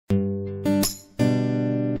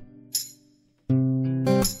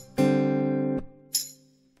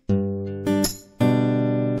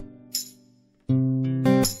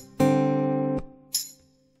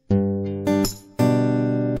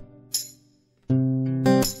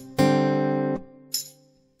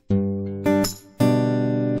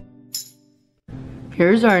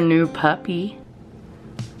Here's our new puppy.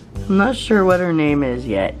 I'm not sure what her name is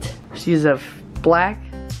yet. She's a black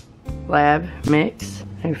lab mix.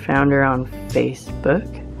 I found her on Facebook.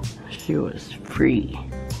 She was free,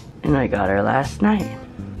 and I got her last night.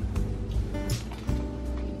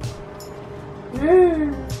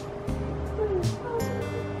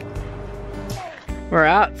 We're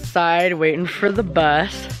outside waiting for the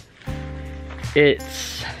bus.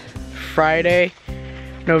 It's Friday,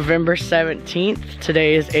 November 17th.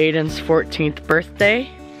 Today is Aiden's 14th birthday.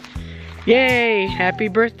 Yay! Happy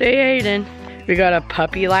birthday, Aiden. We got a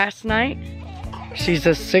puppy last night. She's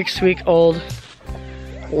a 6-week-old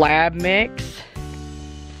lab mix,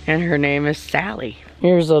 and her name is Sally.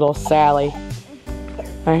 Here's little Sally.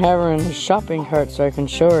 I have her in the shopping cart so I can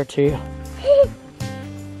show her to you.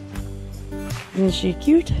 Isn't she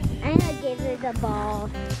cute? I'm gonna give her the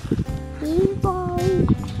ball. Here you go. There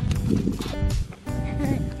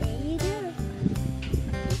you go.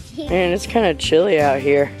 Man, it's kind of chilly out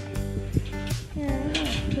here.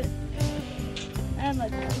 I'm a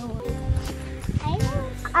cold.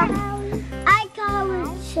 I call her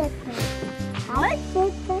Chicken. What?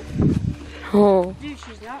 Chicken? Oh. Dude,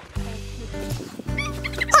 she's not.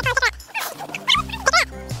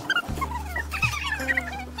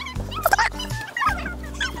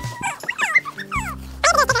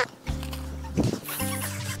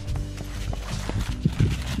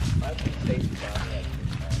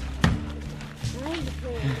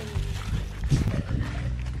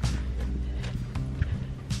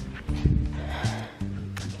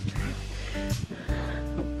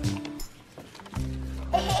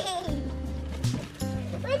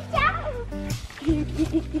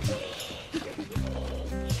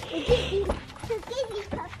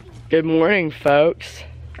 Good morning, folks.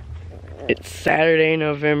 It's Saturday,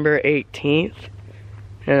 November 18th,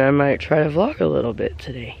 and I might try to vlog a little bit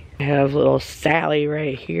today. I have little Sally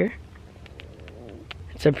right here.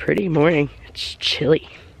 It's a pretty morning. It's chilly.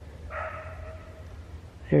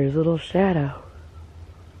 There's a little Shadow.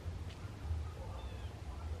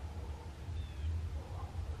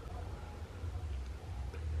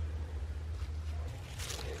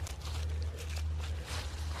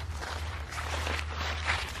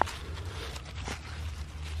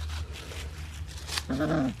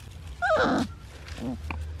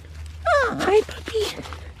 Hi, puppy.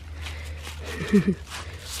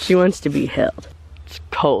 She wants to be held. It's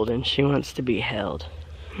cold and she wants to be held.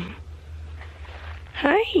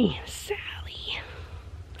 Hi, Sally.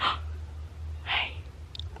 Hi.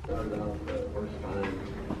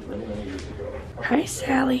 Hi,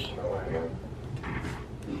 Sally.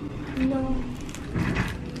 No.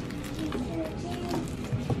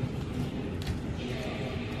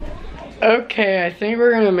 Okay, I think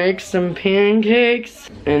we're gonna make some pancakes,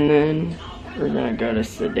 and then we're gonna go to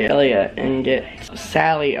Sedalia and get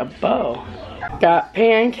Sally a bow. Got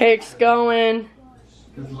pancakes going.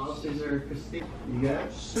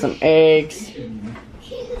 Some eggs.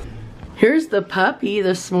 Here's the puppy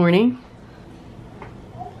this morning.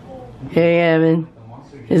 Hey, Evan.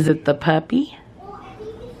 Is it the puppy?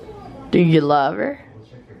 Do you love her?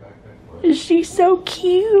 Is she so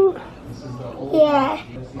cute? Yeah.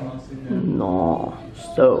 No,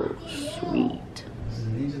 so sweet.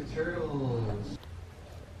 Ninja Turtles.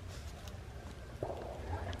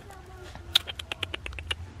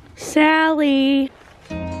 Sally.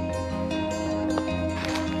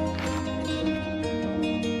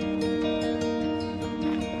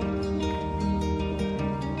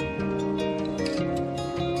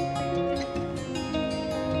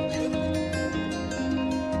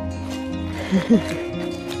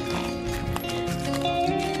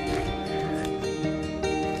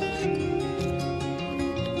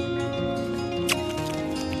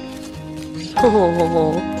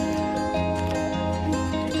 Oh.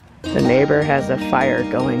 The neighbor has a fire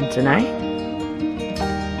going tonight.